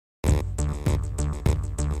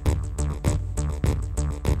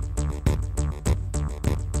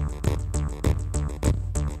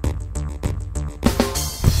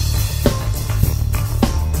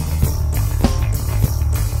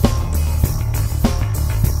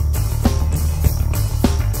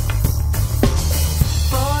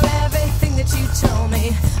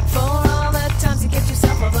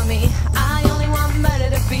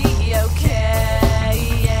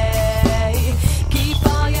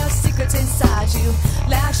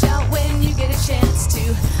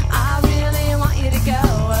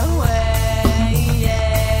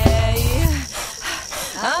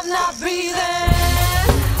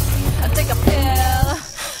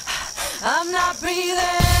stop breathing,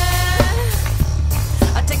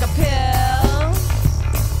 I take a pill.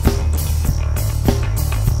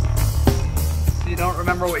 You don't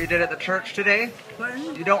remember what you did at the church today?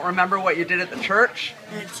 Pardon? You don't remember what you did at the church?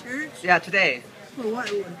 At church? Yeah, today. Well,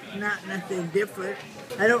 what? Not nothing different.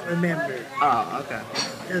 I don't remember. Oh, okay.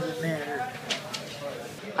 Doesn't matter.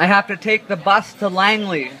 I have to take the bus to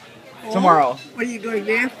Langley tomorrow. What are you going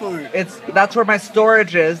there for? That's where my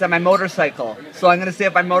storage is and my motorcycle. So I'm going to see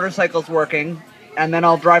if my motorcycle's working, and then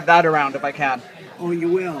I'll drive that around if I can. Oh, you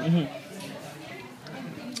will? Mm-hmm.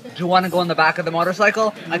 Do you want to go in the back of the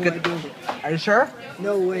motorcycle? No, I don't. Are you sure?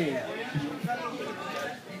 No way.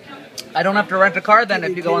 I don't have to rent a car then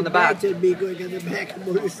if you go in the back. To be going on the back of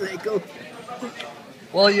a motorcycle.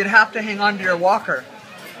 Well, you'd have to hang on to your walker.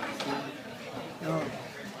 No.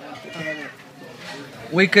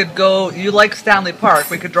 We could go, you like Stanley Park,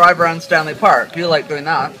 we could drive around Stanley Park. You like doing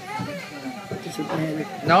that? Doesn't matter.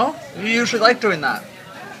 No? You usually like doing that.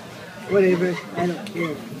 Whatever, I don't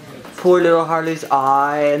care. Poor little Harley's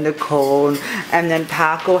eye and the cone. And then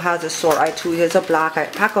Paco has a sore eye too. He has a black eye.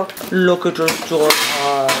 Paco, look at your sore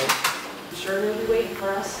eye. Sure he'll be waiting for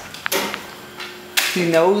us. He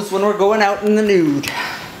knows when we're going out in the nude.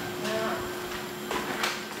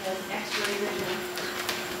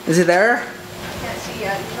 Is he there? I can't see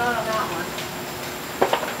yet. He's not on that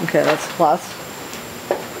one. Okay, that's a plus.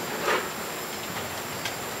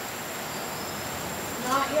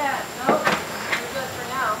 Not yet. Nope. We're good for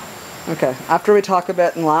now. Okay, after we talk a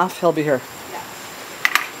bit and laugh, he'll be here. Yeah.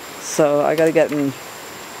 So I gotta get in.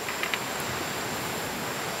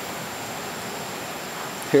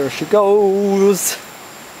 Here she goes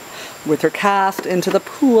with her cast into the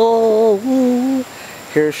pool.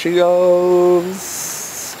 Here she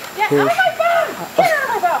goes. Get out of my bum! Get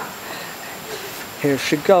out of my bum! Here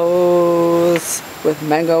she goes with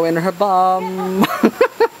mango in her bum.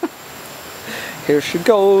 Here she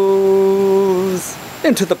goes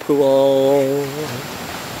into the pool.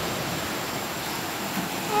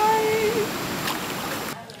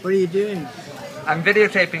 What are you doing? I'm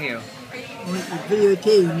videotaping you. You're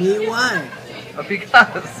videotaping me? Why?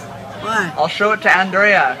 Because Why? I'll show it to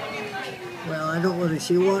Andrea. Well, I don't want to.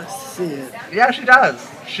 She wants to see it. Yeah, she does.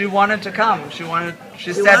 She wanted to come. She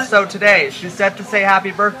said what? so today. She said to say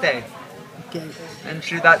happy birthday. Okay. And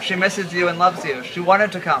that she misses you and loves you. She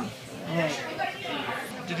wanted to come. Oh,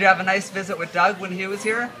 Did you have a nice visit with Doug when he was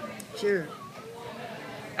here? sure.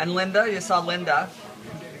 And Linda? You saw Linda.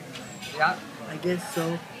 Yeah? I guess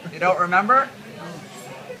so. You don't remember?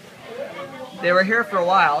 They were here for a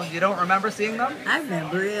while. You don't remember seeing them? I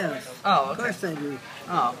remember, yes. Oh, Of okay. course I do.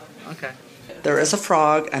 Oh, okay. There is a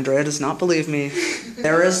frog. Andrea does not believe me.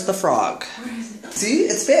 There is the frog. See?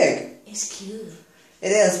 It's big. It's cute. It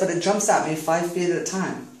is, but it jumps at me 5 feet at a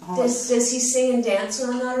time. Oh, Does he sing and dance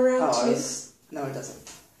when I'm not around too? No, it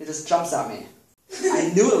doesn't. It just jumps at me.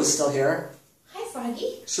 I knew it was still here. Hi,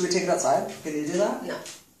 Froggy. Should we take it outside? Can you do that? No.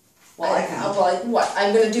 Well, I can. What?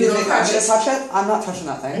 I'm gonna do You it on think I'm gonna crutches. touch it? I'm not touching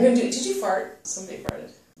that I'm thing. gonna do. Did you fart? Somebody farted.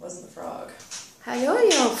 It wasn't the frog. Hello,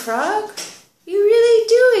 young frog. You really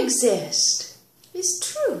do exist. It's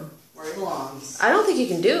true. Where it belongs. I don't think you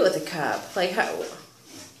can do it with a cup. Like how?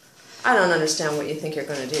 I don't understand what you think you're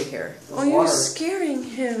going to do here. Oh, you're scaring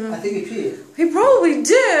him. I think he peed. He probably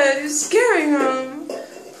did. You're scaring him.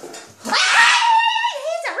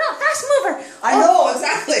 He's a real fast mover. I know,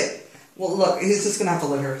 exactly. Well, look, he's just gonna have to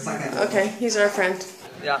live here. It's not gonna Okay, he's our friend.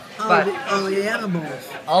 Yeah. All But the animals.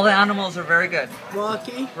 all the animals are very good.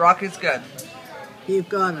 Rocky, Rocky's good. you've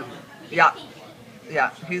got him. Yeah.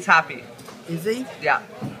 Yeah. He's happy. Is he? Yeah.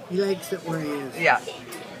 He likes it where he is. Yeah.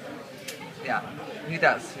 Yeah. He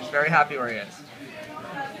does. He's very happy where he is.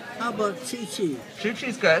 How about Chi-Chi?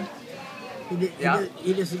 Choo-Choo's good. Yeah.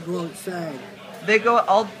 He doesn't go outside. They go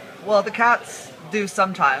all, well, the cats do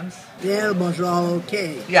sometimes. The animals are all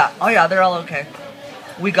okay. Yeah. Oh yeah, they're all okay.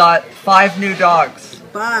 We got 5 new dogs.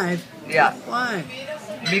 5? Yeah. Why?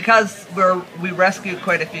 Because we rescued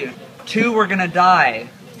quite a few. 2 were gonna die.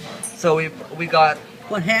 So we got,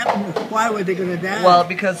 What happened? Why were they going to die? well,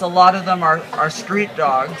 because a lot of them are street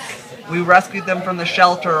dogs. We rescued them from the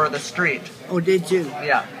shelter or the street. Oh, did you?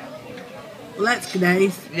 Yeah. Well, that's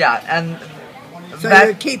nice. Yeah, and So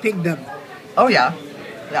you're keeping them. oh yeah.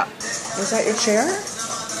 Yeah. Is that your chair?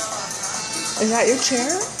 Is that your chair?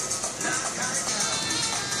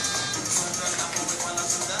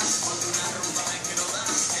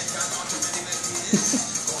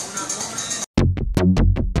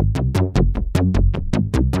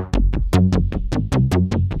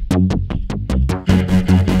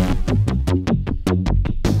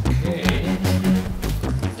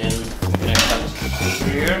 Then we're gonna cut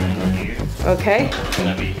here and here. Okay. It's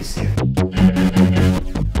gonna be easier.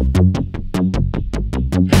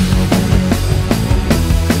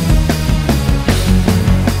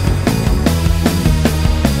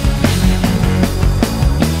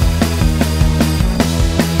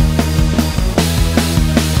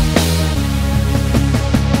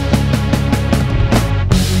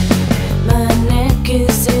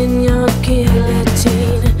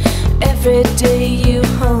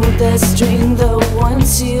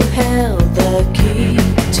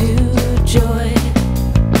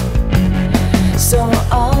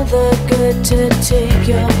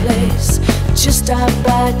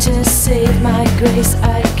 grace,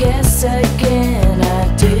 I guess again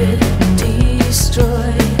I did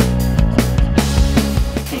destroy.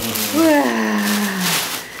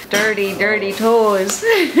 Dirty, dirty toes.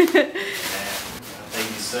 Thank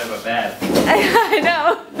you so much, bad. I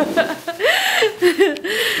know.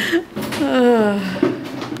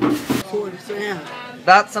 What's that?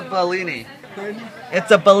 That's a Bellini. Pardon? It's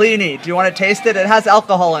a Bellini. Do you want to taste it? It has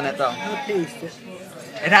alcohol in it, though. I'll taste it.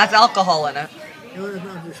 It has alcohol in it. No, it's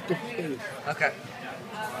not just a taste. Okay.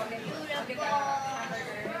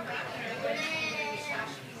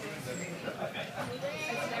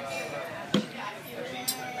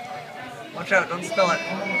 Watch out, don't spill it.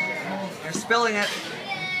 You're spilling it.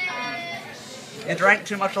 You drank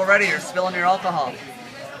too much already, you're spilling your alcohol.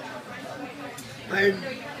 Pardon?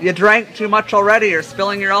 You drank too much already, you're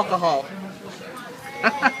spilling your alcohol.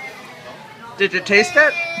 Did you taste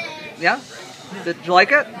it? Yeah? Did you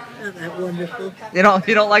like it? Isn't that wonderful? You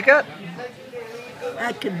don't like it?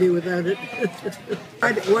 I could do without it.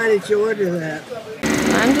 Why did you order that?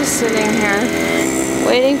 I'm just sitting here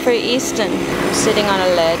waiting for Easton. I'm sitting on a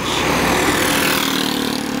ledge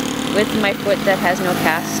with my foot that has no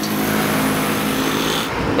cast.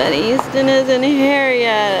 But Easton isn't here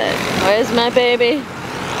yet. Where's my baby?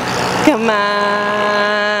 Come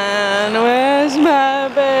on, where's my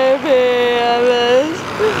baby?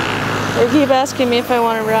 They keep asking me if I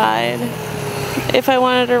want to ride. If I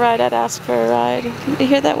wanted to ride, I'd ask for a ride. You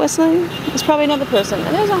hear that whistling? It's probably another person.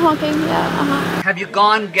 And there's a honking, yeah, Have you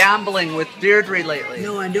gone gambling with Deirdre lately?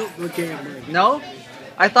 No, I don't go gambling. No?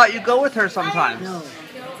 I thought you go with her sometimes. No,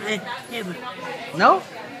 I haven't. No?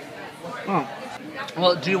 Oh.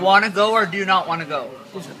 Well, do you want to go or do you not want to go?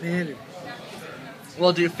 Doesn't matter.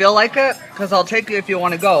 Well, do you feel like it? Because I'll take you if you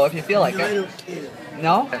want to go, if you feel like No, I it. don't care.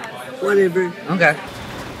 No? Whatever. Okay.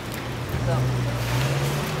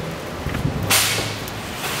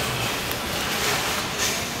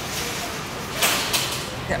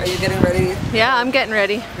 Are you getting ready? Yeah, I'm getting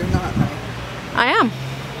ready. You're not, honey. I am.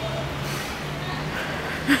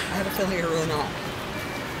 I have a feeling you're really not.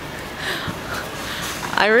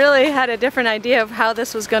 I really had a different idea of how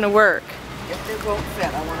this was going to work. If it won't fit,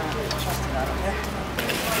 I want to trust that,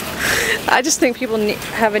 okay? I just think people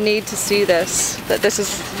have a need to see this. That this is.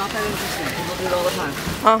 It's not that interesting. People do it all the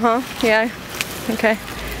time. Yeah. Okay.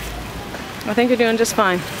 I think you're doing just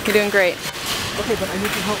fine. You're doing great. Okay, but I need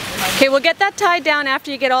your help. Okay, we'll get that tied down after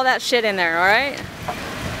you get all that shit in there, alright?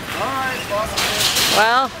 Alright, boss.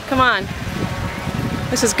 Well, come on.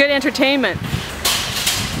 This is good entertainment.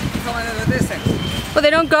 Come on into this thing. Well, they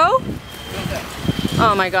don't go?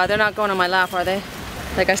 Oh my god, they're not going on my lap, are they?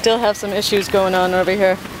 Like, I still have some issues going on over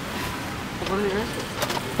here. What are your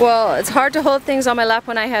issues? Well, it's hard to hold things on my lap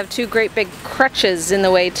when I have two great big crutches in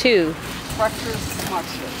the way, too. Crutches,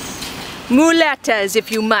 smutches. Muletas, if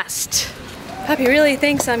you must. Puppy really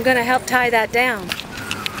thinks I'm gonna help tie that down.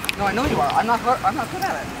 No, I know you are. I'm not good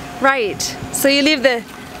at it. Right. So you leave the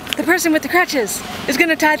person with the crutches is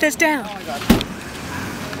gonna tie this down. Oh my god.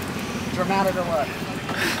 Dramatic or what?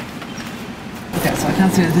 Okay, so I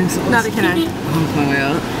can't see anything, so Neither can I. I'm my way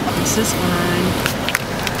out. This is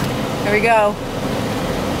fine. Here we go.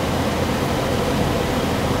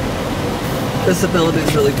 Visibility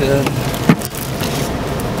is really good.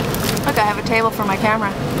 Look, I have a table for my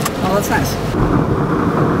camera. Oh, that's nice.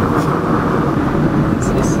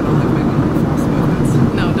 So just don't like making fast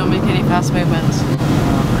movements. No, don't make any fast movements.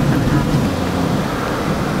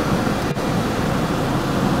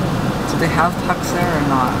 Do they have pucks there or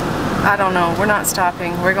not? I don't know. We're not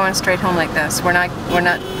stopping. We're going straight home like this. We're not.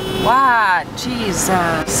 What?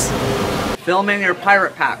 Jesus. Filming your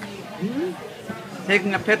pirate pack.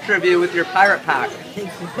 Taking a picture of you with your pirate pack. Take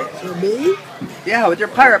a picture of me? Yeah, with your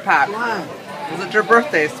pirate pack. Why? Because it's your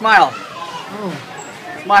birthday. Smile.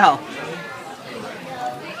 Oh, Smile.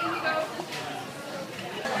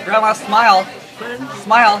 Grandma, smile. pardon?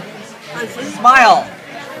 Smile. I said, Smile.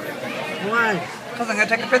 why? Because I'm going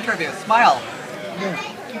to take a picture of you. Smile. Yeah.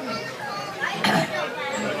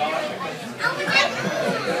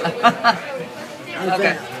 How's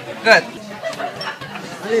Okay. that? Good.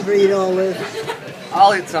 I never eat all this.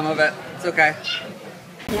 I'll eat some of it. It's okay.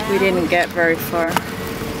 We didn't get very far.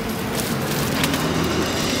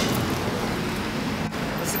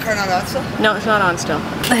 Is the car not on still? No, it's not on still.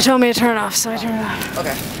 They told me to turn it off, so I turned it off.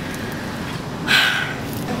 Okay.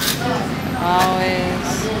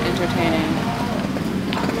 Always entertaining.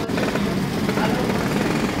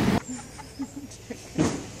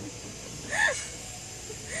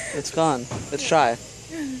 It's gone. It's shy. I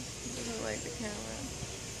don't like the camera.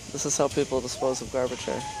 This is how people dispose of garbage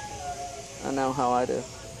here. I know how I do.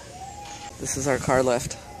 This is our car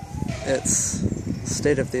lift. It's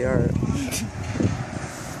state of the art.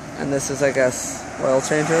 And this is, I guess, oil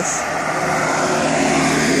changes.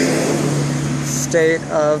 State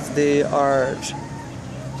of the art.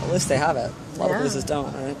 At least they have it. A lot of places don't,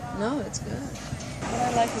 right? No, it's good. What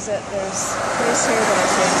I like is that there's a place here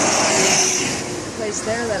that'll change, a place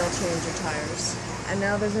there that'll change your tires, and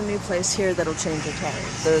now there's a new place here that'll change your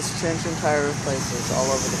tires. There's changing tire places all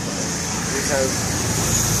over the place because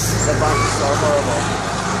the bunch is so horrible.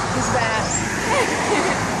 Who's that?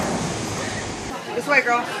 This way,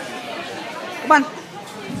 girl. Come on.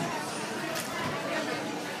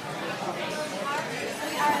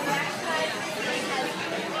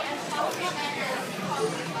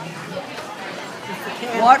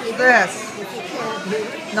 Watch this.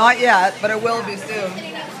 Not yet, but it will be soon.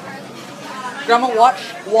 Grandma,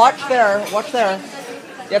 watch there. Watch there.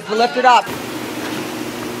 You have to lift it up.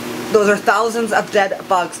 Those are thousands of dead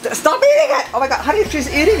bugs. Stop eating it! Oh my god, honey, she's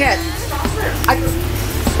eating it.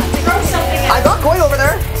 I'm not going over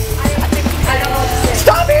there.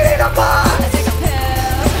 Stop eating the bug!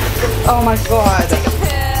 Oh my god.